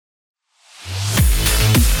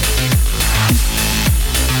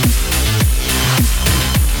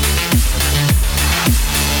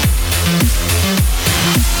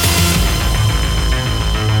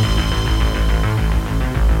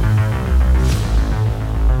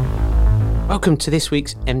Welcome to this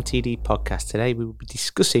week's MTD podcast. Today we will be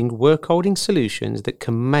discussing workholding solutions that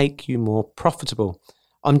can make you more profitable.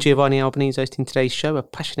 I'm Giovanni Albanese, hosting today's show, a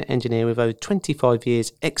passionate engineer with over 25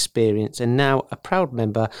 years experience and now a proud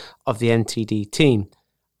member of the MTD team.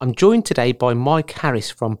 I'm joined today by Mike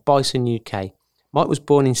Harris from Bison UK. Mike was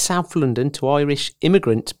born in South London to Irish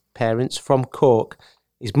immigrant parents from Cork.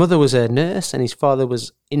 His mother was a nurse and his father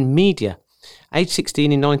was in media. Age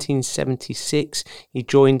 16 in 1976, he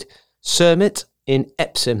joined Cermet in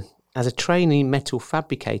Epsom as a trainee metal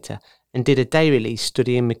fabricator and did a day release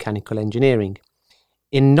studying mechanical engineering.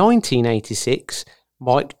 In 1986,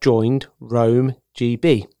 Mike joined Rome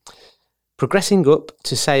GB, progressing up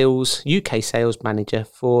to UK sales manager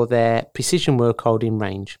for their precision workholding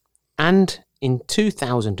range. And in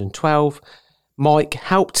 2012, Mike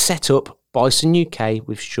helped set up Bison UK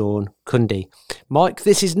with Sean Cundy. Mike,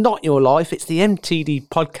 this is not your life, it's the MTD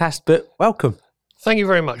podcast, but welcome. Thank you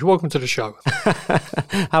very much. Welcome to the show.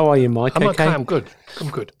 How are you, Mike? I'm okay. I'm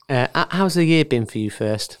good. How's the year been for you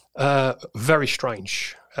first? Very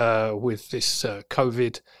strange with this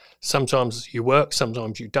COVID. Sometimes you work,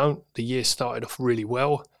 sometimes you don't. The year started off really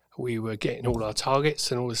well. We were getting all our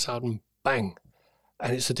targets and all of a sudden, bang,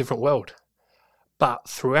 and it's a different world. But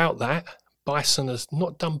throughout that, Bison has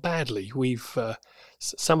not done badly.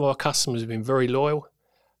 Some of our customers have been very loyal.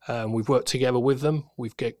 We've worked together with them.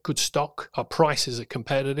 We've got good stock. Our prices are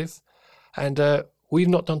competitive. And we've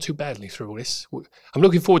not done too badly through all this. I'm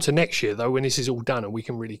looking forward to next year, though, when this is all done and we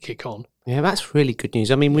can really kick on. Yeah, that's really good news.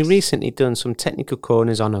 I mean, we recently done some technical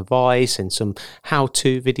corners on Advice and some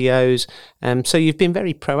how-to videos. So you've been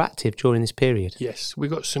very proactive during this period. Yes,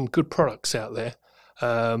 we've got some good products out there.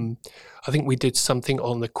 I think we did something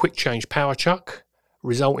on the quick change power chuck.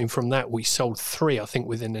 Resulting from that, we sold 3, I think,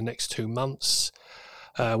 within the next 2 months.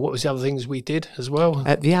 What was the other things we did as well?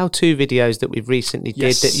 The how-to videos that we've recently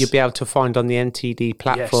did that you'll be able to find on the MTD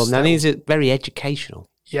platform. Now, these are very educational.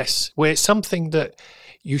 Yes, where it's something that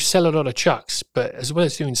you sell a lot of chucks, but as well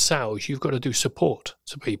as doing sales, you've got to do support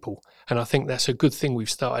to people. And I think that's a good thing we've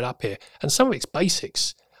started up here. And some of it's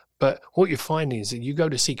basics. But what you're finding is that you go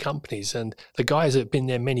to see companies and the guys that have been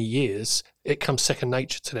there many years, it comes second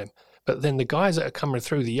nature to them. But then the guys that are coming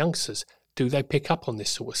through, the youngsters, do they pick up on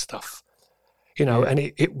this sort of stuff? You know, and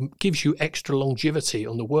it gives you extra longevity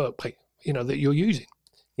on the work, that you're using.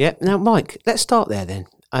 Yeah. Now, Mike, let's start there then.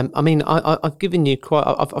 I've given you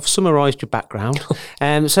I've summarised your background.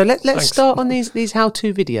 So let's start on these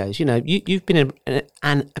how-to videos. You know, you've been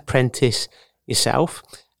an apprentice yourself.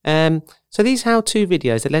 So these how-to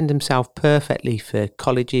videos, they lend themselves perfectly for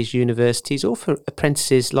colleges, universities, or for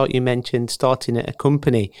apprentices, like you mentioned, starting at a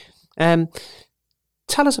company. Tell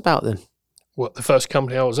us about them. What, the first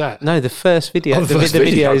company I was at? No, the first video. The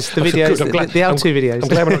videos. The how-to videos. I'm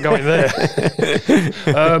glad we're not going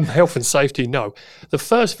there. Health and safety, no. The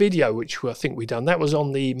first video, which I think we done, that was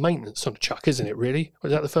on the maintenance on the chuck, isn't it, really?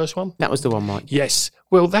 Was that the first one? That was the one, Mike. Yes.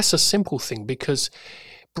 Well, that's a simple thing because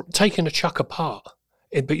taking a chuck apart,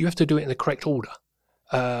 but you have to do it in the correct order.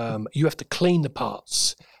 You have to clean the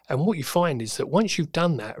parts. And what you find is that once you've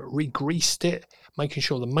done that, re-greased it, making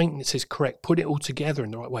sure the maintenance is correct, put it all together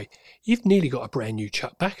in the right way, you've nearly got a brand new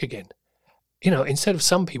chuck back again. You know, instead of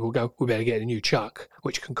some people go, we better get a new chuck,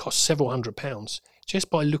 which can cost several £100s, just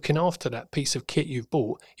by looking after that piece of kit you've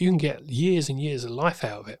bought, you can get years and years of life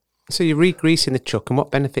out of it. So you're re-greasing the chuck, and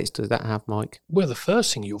what benefits does that have, Mike? Well, the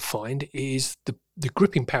first thing you'll find is the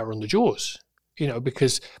gripping power on the jaws. You know,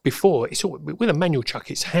 because before, it's all, with a manual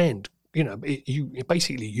chuck, it's hand. You know,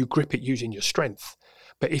 you grip it using your strength.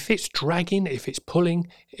 But if it's dragging, if it's pulling,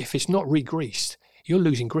 if it's not re-greased, you're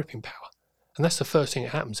losing gripping power. And that's the first thing that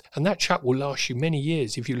happens. And that chuck will last you many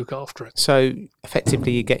years if you look after it. So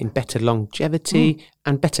effectively you're getting better longevity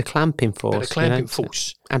and better clamping force. Better clamping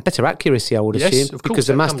force. And better accuracy, I would assume. Of course, because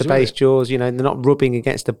the master base jaws, they're not rubbing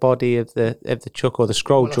against the body of the chuck or the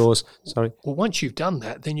scroll jaws. Sorry. Well, once you've done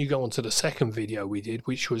that, then you go on to the second video we did,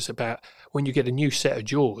 which was about when you get a new set of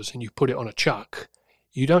jaws and you put it on a chuck,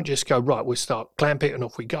 you don't just go, right, we'll start clamp it and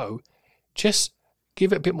off we go. Just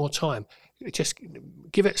give it a bit more time. Just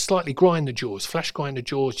give it slightly, grind the jaws, flash grind the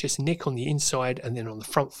jaws, just nick on the inside and then on the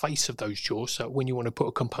front face of those jaws. So when you want to put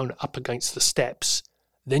a component up against the steps,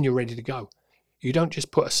 then you're ready to go. You don't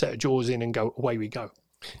just put a set of jaws in and go, away we go.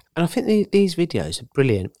 And I think these videos are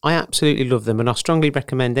brilliant. I absolutely love them. And I strongly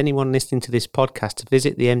recommend anyone listening to this podcast to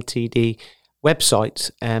visit the MTD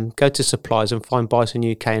website, go to suppliers and find Bison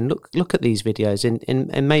UK and look at these videos.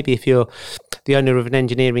 And maybe if you're the owner of an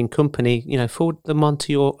engineering company, forward them on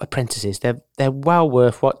to your apprentices. They're well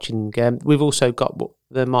worth watching. We've also got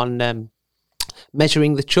them on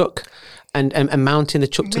measuring the chuck. And mounting the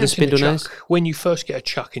chuck to the spindle nose? When you first get a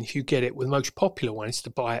chuck, and if you get it, the most popular one is to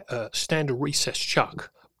buy a standard recessed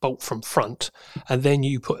chuck, bolt from front, and then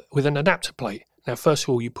you put with an adapter plate. Now, first of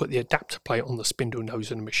all, you put the adapter plate on the spindle nose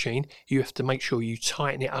of the machine. You have to make sure you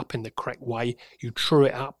tighten it up in the correct way. You true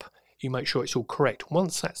it up. You make sure it's all correct.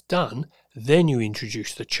 Once that's done, then you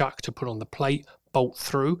introduce the chuck to put on the plate, bolt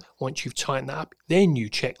through. Once you've tightened that up, then you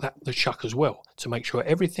check the chuck as well to make sure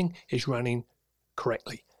everything is running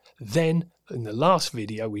correctly. Then, in the last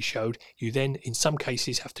video we showed, you then, in some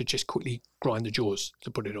cases, have to just quickly grind the jaws to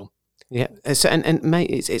put it on. Yeah, and mate,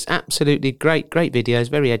 it's absolutely great videos,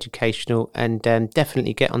 very educational, and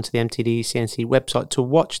definitely get onto the MTD CNC website to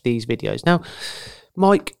watch these videos. Now,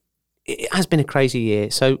 Mike, it has been a crazy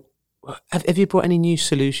year, so have you brought any new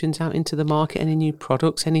solutions out into the market, any new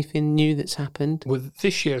products, anything new that's happened? Well,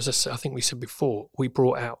 this year, as I think we said before, we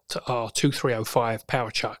brought out our 2305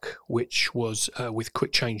 power chuck, which was with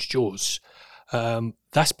quick change jaws.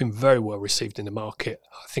 That's been very well received in the market.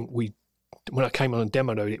 I think when I came on and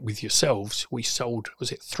demoed it with yourselves, we sold,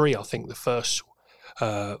 was it 3, I think, the first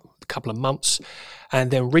couple of months. And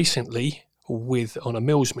then recently, on a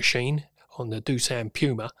Mills machine, on the Doosan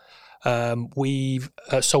Puma, we've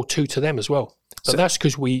sold 2 to them as well. But that's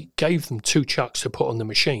because we gave them 2 chucks to put on the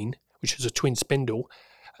machine, which is a twin spindle,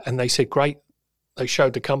 and they said, great. They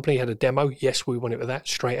showed the company, had a demo. Yes, we want it with that,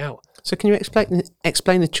 straight out. So can you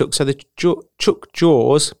explain the chuck? So the chuck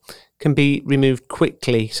jaws can be removed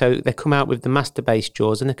quickly. So they come out with the master base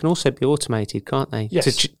jaws, and they can also be automated, can't they?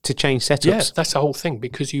 Yes. To change setups. Yeah, that's the whole thing,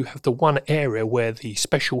 because you have the one area where the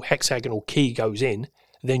special hexagonal key goes in,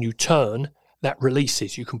 then you turn, that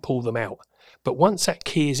releases, you can pull them out. But once that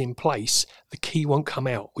key is in place, the key won't come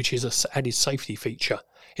out, which is an added safety feature.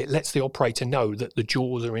 It lets the operator know that the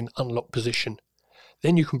jaws are in unlocked position.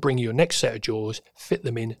 Then you can bring your next set of jaws, fit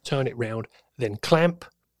them in, turn it round, then clamp,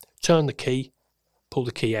 turn the key, pull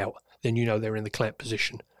the key out. Then you know they're in the clamp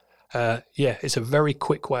position. It's a very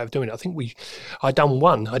quick way of doing it. I think I done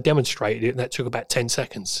one, I demonstrated it, and that took about 10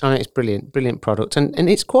 seconds. Oh, it's brilliant product. And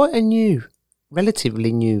it's quite a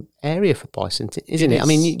relatively new area for Bison, isn't it? I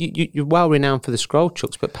mean, you're well renowned for the scroll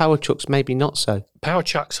chucks, but power chucks maybe not so. Power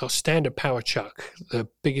chucks are standard power chuck. The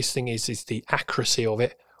biggest thing is the accuracy of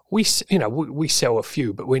it. We sell a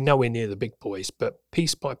few, but we're nowhere near the big boys. But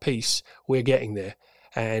piece by piece, we're getting there.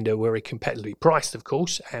 And we're competitively priced, of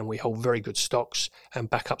course, and we hold very good stocks and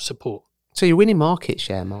backup support. So you're winning market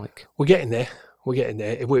share, Mike? We're getting there.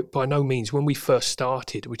 By no means, when we first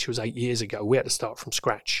started, which was 8 years ago, we had to start from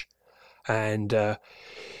scratch. And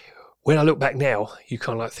when I look back now, you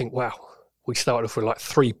kind of think, wow, we started off with like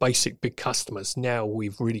 3 basic big customers. Now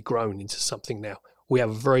we've really grown into something now. We have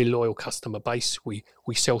a very loyal customer base. We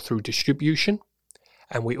sell through distribution,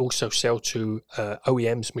 and we also sell to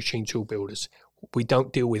OEMs, machine tool builders. We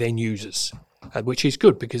don't deal with end users, which is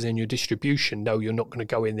good, because then your distribution know you're not going to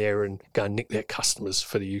go in there and go and nick their customers,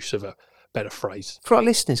 for the use of a better phrase. For our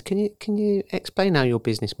listeners, can you explain how your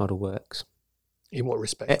business model works? In what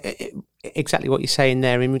respect? Exactly what you're saying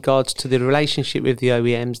there in regards to the relationship with the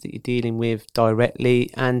OEMs that you're dealing with directly,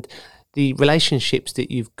 and the relationships that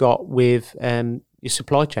you've got with your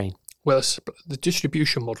supply chain. Well, the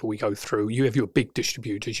distribution model we go through, you have your big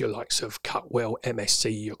distributors, your likes of Cutwell,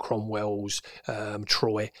 MSC, your Cromwells,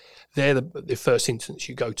 Troy. They're the first instance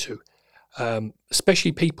you go to.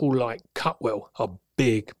 Especially people like Cutwell are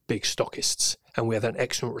big stockists, and we have an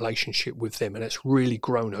excellent relationship with them, and it's really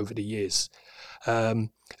grown over the years. Then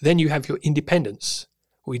you have your independents.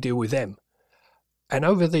 We deal with them. And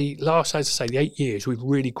over the last, as I say, the 8 years, we've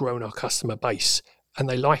really grown our customer base, and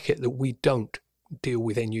they like it that we don't deal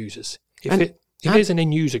with end users. If there's an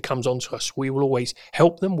end user comes onto us, we will always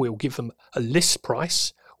help them. We'll give them a list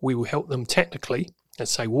price. We will help them technically and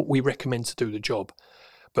say what we recommend to do the job.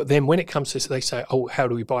 But then when it comes to this, they say, oh, how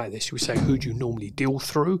do we buy this? We say, who do you normally deal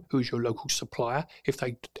through? Who's your local supplier? If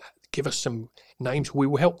they give us some names, we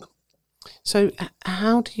will help them. So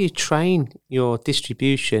how do you train your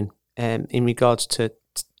distribution in regards to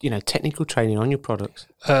technical training on your products?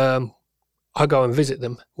 I go and visit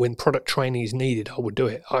them when product training is needed. I would do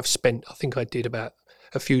it. I think I did about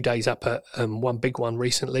a few days up at one big one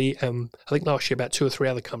recently. I think last year about 2 or 3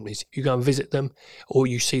 other companies. You go and visit them, or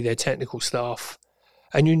you see their technical staff,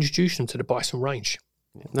 and you introduce them to the Bison range.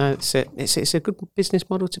 No, it's a good business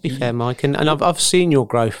model, to be fair, Mike. And I've seen your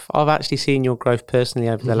growth. I've actually seen your growth personally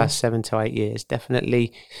over the last 7 to 8 years.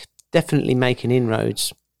 Definitely making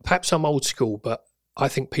inroads. Perhaps I'm old school, but I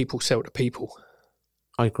think people sell to people.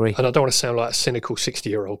 I agree. And I don't want to sound like a cynical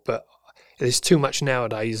 60-year-old, but there's too much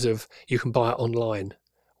nowadays of you can buy it online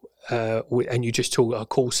and you just talk our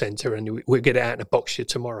call centre and we'll get it out in a box here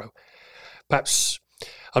tomorrow. Perhaps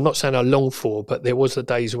I'm not saying I long for, but there was the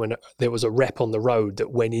days when there was a rep on the road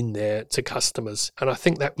that went in there to customers. And I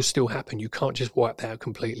think that will still happen. You can't just wipe that out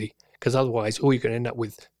completely, because otherwise all you're going to end up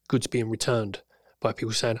with goods being returned by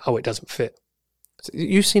people saying, oh, it doesn't fit. So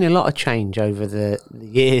you've seen a lot of change over the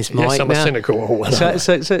years, Mike. Yes, I'm a cynical one.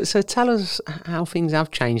 So tell us how things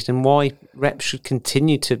have changed and why reps should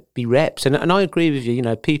continue to be reps. And I agree with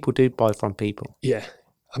you, people do buy from people. Yeah.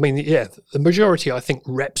 I mean, the majority, I think,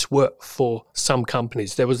 reps work for some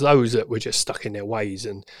companies. There was those that were just stuck in their ways,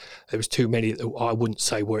 and there was too many that I wouldn't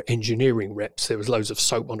say were engineering reps. There was loads of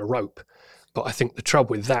soap on a rope. But I think the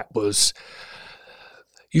trouble with that was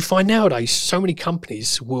you find nowadays so many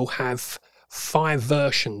companies will have 5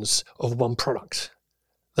 versions of one product.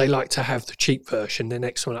 They like to have the cheap version, the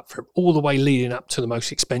next one up for all the way leading up to the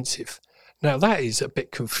most expensive. Now, that is a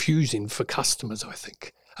bit confusing for customers, I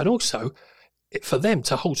think. And also, for them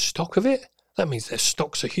to hold stock of it, that means their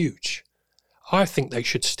stocks are huge. I think they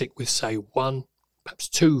should stick with, say, 1, perhaps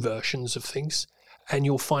 2 versions of things. And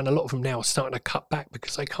you'll find a lot of them now are starting to cut back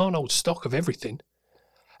because they can't hold stock of everything.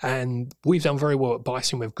 And we've done very well at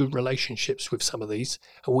Bison. We have good relationships with some of these,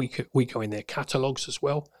 and we go in their catalogues as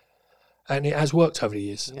well. And it has worked over the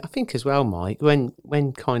years. I think as well, Mike,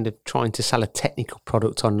 when kind of trying to sell a technical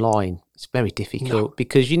product online, it's very difficult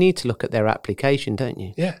because you need to look at their application, don't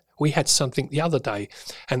you? Yeah. We had something the other day,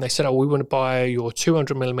 and they said, oh, we want to buy your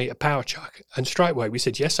 200mm power chuck. And straight away we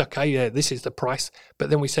said, yes, okay, yeah, this is the price. But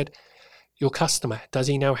then we said, your customer, does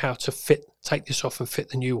he know how to take this off and fit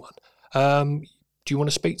the new one? Do you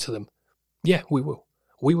want to speak to them? Yeah, we will.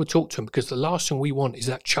 We will talk to them, because the last thing we want is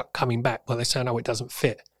that chuck coming back when they say, no, it doesn't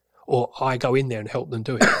fit. Or I go in there and help them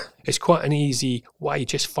do it. It's quite an easy way,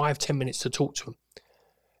 just 5-10 minutes to talk to them.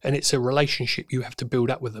 And it's a relationship you have to build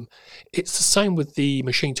up with them. It's the same with the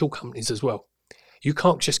machine tool companies as well. You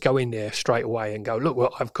can't just go in there straight away and go, look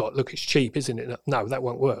what I've got. Look, it's cheap, isn't it? No, that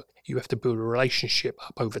won't work. You have to build a relationship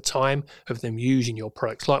up over time of them using your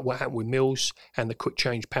products, like what happened with Mills and the quick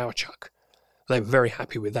change power chuck. They were very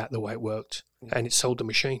happy with that, the way it worked, and it sold the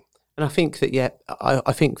machine. And I think that,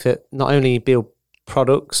 I think that not only build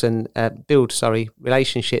products and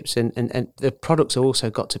relationships, and the products have also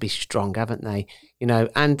got to be strong, haven't they?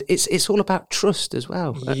 And it's all about trust as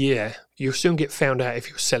well. Yeah, you'll soon get found out if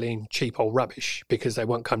you're selling cheap old rubbish, because they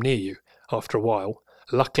won't come near you after a while.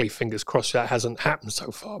 Luckily, fingers crossed, that hasn't happened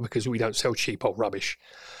so far, because we don't sell cheap old rubbish.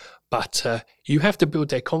 But you have to build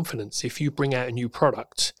their confidence. If you bring out a new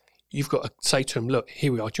product, you've got to say to them, look,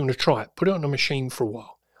 here we are, do you want to try it? Put it on a machine for a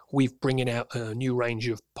while. We're bringing out a new range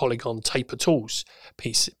of polygon taper tools,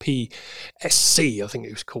 PSC, I think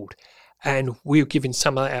it was called. And we're giving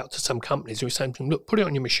some of that out to some companies. We're saying to them, look, put it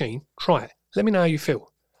on your machine, try it. Let me know how you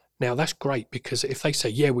feel. Now, that's great, because if they say,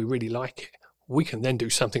 yeah, we really like it, we can then do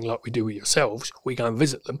something like we do with yourselves. We go and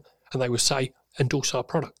visit them, and they will say, endorse our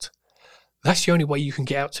product. That's the only way you can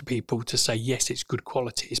get out to people to say, yes, it's good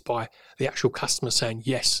quality, is by the actual customer saying,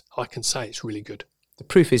 yes, I can say it's really good. The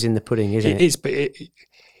proof is in the pudding, isn't it? It is, but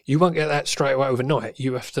you won't get that straight away overnight.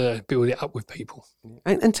 You have to build it up with people.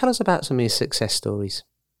 And tell us about some of your success stories.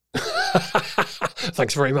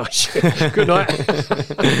 Thanks very much. Good night.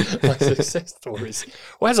 My success stories.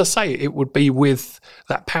 Well, as I say, it would be with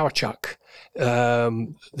that power chuck,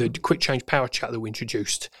 the quick change power chuck that we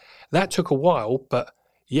introduced. That took a while, but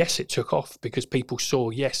yes, it took off because people saw,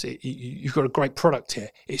 yes, you've got a great product here.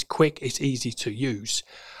 It's quick, it's easy to use.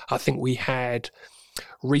 I think we had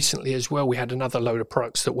recently as well, we had another load of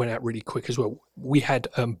products that went out really quick as well. We had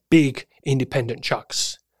big independent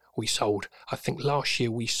chucks we sold. I think last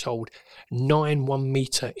year we sold 9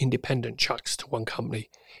 1-meter independent chucks to one company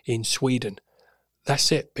in Sweden.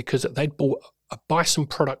 That's it, because they'd bought a Bison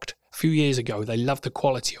product a few years ago. They loved the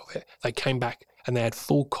quality of it. They came back and they had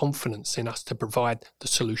full confidence in us to provide the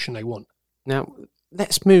solution they want. Now,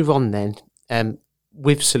 let's move on then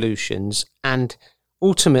with solutions and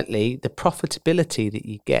ultimately the profitability that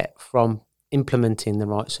you get from implementing the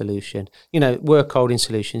right solution. Work holding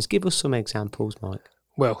solutions. Give us some examples, Mike.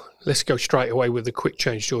 Well, let's go straight away with the quick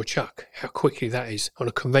change door chuck. How quickly that is. On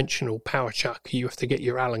a conventional power chuck, you have to get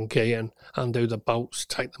your Allen key and undo the bolts,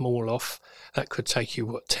 take them all off. That could take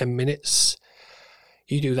you, 10 minutes?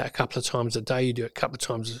 You do that a couple of times a day. You do it a couple of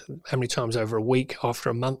times, how many times over a week, after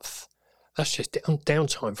a month? That's just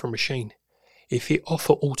downtime for a machine. If you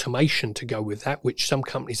offer automation to go with that, which some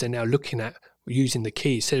companies are now looking at, using the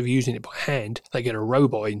key, instead of using it by hand, they get a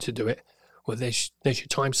robot in to do it. Well, there's your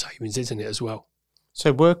time savings, isn't it, as well?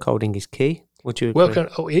 So work holding is key. Would you agree?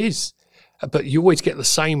 It is. But you always get the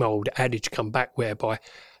same old adage come back, whereby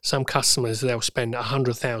some customers, they'll spend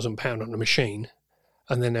 £100,000 on a machine,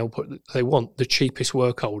 and then they want the cheapest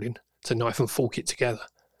work holding to knife and fork it together.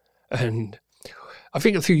 And I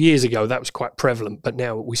think a few years ago that was quite prevalent, but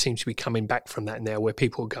now we seem to be coming back from that now, where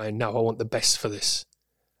people are going, no, I want the best for this,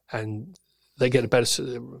 and they get a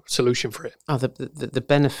better solution for it. Oh, the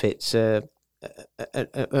benefits are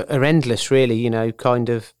endless, really. Kind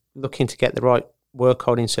of looking to get the right work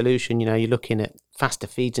holding solution. You're looking at faster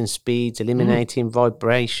feeds and speeds, eliminating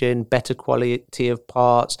vibration, better quality of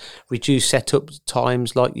parts, reduced setup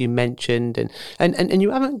times, like you mentioned, and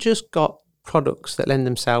you haven't just got products that lend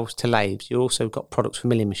themselves to lathes. You also got products for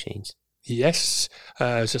milling machines. Yes,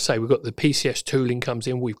 as I say, we've got the PCS tooling comes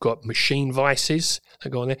in. We've got machine vices that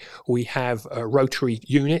go on there. We have rotary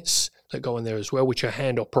units that go on there as well, which are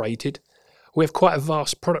hand operated. We have quite a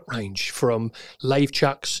vast product range, from lathe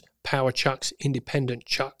chucks, power chucks, independent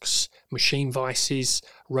chucks, machine vices,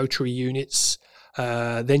 rotary units,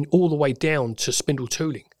 then all the way down to spindle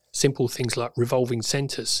tooling. Simple things like revolving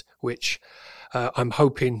centres, which I'm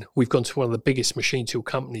hoping, we've gone to one of the biggest machine tool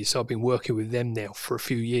companies, so I've been working with them now for a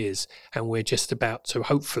few years, and we're just about to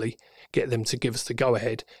hopefully get them to give us the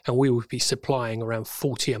go-ahead, and we will be supplying around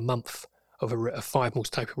 40 a month of a 5 mils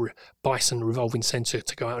type of Bison revolving centre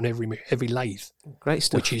to go out on every lathe. Great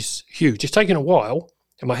stuff. Which is huge. It's taken a while,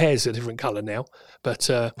 and my hair's a different colour now, but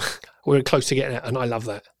we're close to getting it, and I love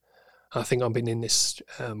that. I think I've been in this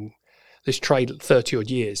trade 30 odd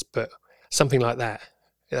years, but something like that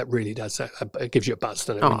really does. It gives you a buzz,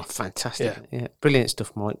 doesn't it? Oh, fantastic. Yeah. Brilliant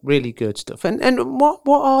stuff, Mike. Really good stuff. And what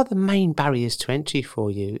are the main barriers to entry for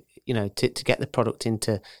you, to get the product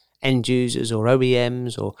into end users or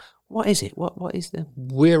OEMs, or what is it? What is the...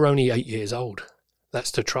 We're only 8 years old.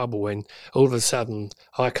 That's the trouble, when all of a sudden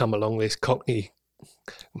I come along, this Cockney,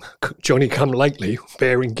 Johnny come lately,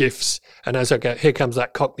 bearing gifts, and as I go, here comes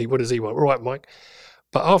that Cockney, what does he want? All right, Mike.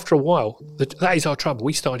 But after a while, that is our trouble.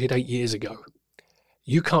 We started 8 years ago.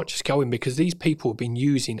 You can't just go in, because these people have been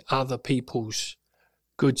using other people's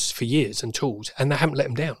goods for years and tools, and they haven't let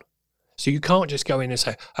them down. So you can't just go in and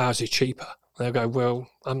say, ours is cheaper. They'll go, well,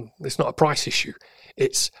 it's not a price issue.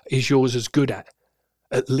 Is yours as good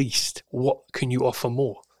at least? What can you offer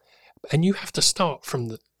more? And you have to start from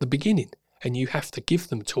the beginning, and you have to give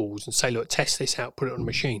them tools and say, look, test this out, put it on a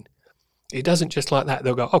machine. It doesn't just like that.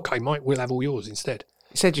 They'll go, okay, Mike, we'll have all yours instead.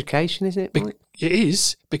 It's education, isn't it, Mike? It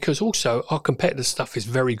is, because also our competitors' stuff is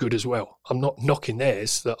very good as well. I'm not knocking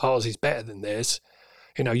theirs, that ours is better than theirs.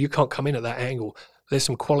 You can't come in at that angle. There's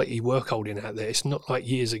some quality work holding out there. It's not like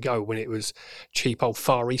years ago when it was cheap old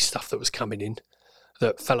Far East stuff that was coming in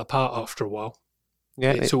that fell apart after a while.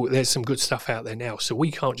 Yeah, there's some good stuff out there now. So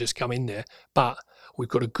we can't just come in there, but we've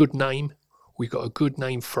got a good name. We've got a good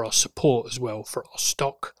name for our support as well, for our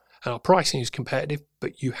stock. And our pricing is competitive,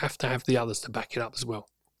 but you have to have the others to back it up as well.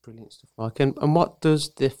 Brilliant stuff, Mike. And what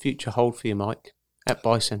does the future hold for you, Mike, at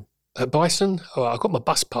Bison? At Bison, I got my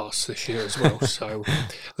bus pass this year as well, so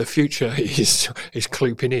the future is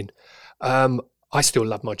clooping in. I still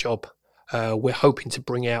love my job. We're hoping to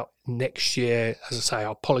bring out next year, as I say,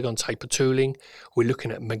 our polygon taper tooling. We're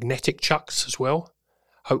looking at magnetic chucks as well,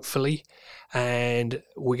 hopefully, and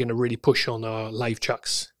we're going to really push on our lathe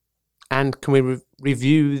chucks. And can we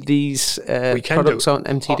review these products on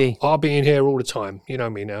MTD? I'll be in here all the time. You know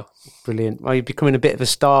me now. Brilliant. Well, you're becoming a bit of a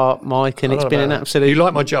star, Mike, and it's been an absolute... You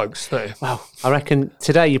like my jokes, don't you? Well, I reckon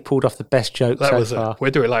today you pulled off the best joke so far.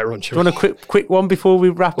 We'll do it later on. Do you want a quick one before we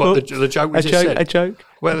wrap up? The joke we just said? A joke?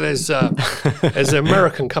 Well, there's an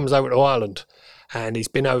American comes over to Ireland, and he's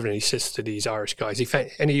been over and he says to these Irish guys,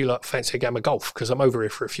 any of you fancy a game of golf? Because I'm over here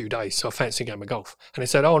for a few days, so I fancy a game of golf. And they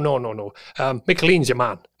said, oh, no. Micheline's your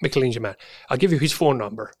man. I'll give you his phone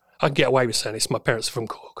number. I can get away with saying it's my parents are from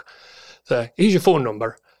Cork. So here's your phone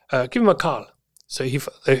number. Give him a call. So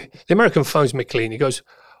the American phones Micheline. He goes,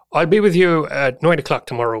 I'll be with you at 9 o'clock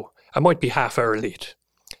tomorrow. I might be half hour late.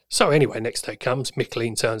 So anyway, next day comes.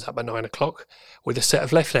 Micheline turns up at 9 o'clock with a set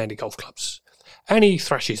of left-handed golf clubs. And he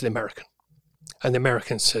thrashes the American. And the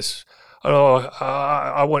American says, I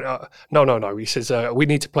want... No. He says, we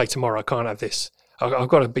need to play tomorrow. I can't have this. I've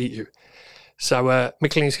got to beat you. So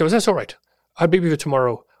Micheline goes, that's all right. I'll be with you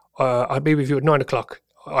tomorrow. I'll be with you at 9 o'clock.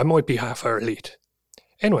 I might be half hour late.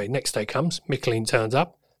 Anyway, next day comes. Micheline turns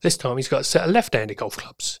up. This time he's got a set of left-handed golf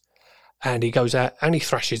clubs. And he goes out and he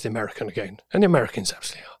thrashes the American again. And the American's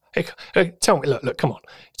absolutely... Hey, tell me, look, come on.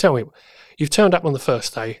 Tell me, you've turned up on the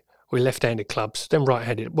first day with left-handed clubs, then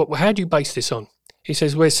right-handed. How do you base this on? He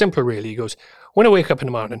says, well, it's simple, really. He goes, when I wake up in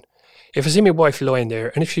the morning, if I see my wife lying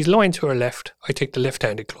there, and if she's lying to her left, I take the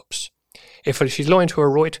left-handed clubs. If she's lying to her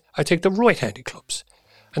right, I take the right-handed clubs.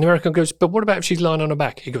 And the American goes, but what about if she's lying on her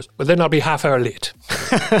back? He goes, well, then I'll be half hour late.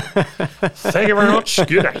 Thank you very much.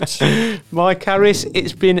 Good night. Mike Harris,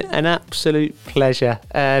 it's been an absolute pleasure.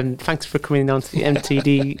 Thanks for coming on to the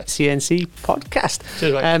MTD CNC podcast.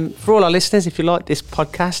 Cheers, for all our listeners, if you like this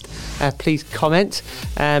podcast, please comment.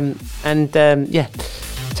 Tell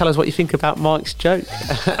us what you think about Mike's joke.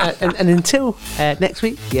 and until next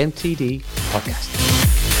week, the MTD podcast.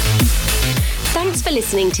 Thanks for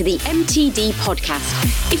listening to the MTD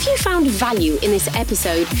podcast. If you found value in this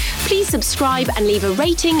episode, please subscribe and leave a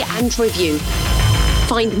rating and review.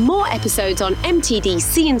 Find more episodes on mtdcnc.com.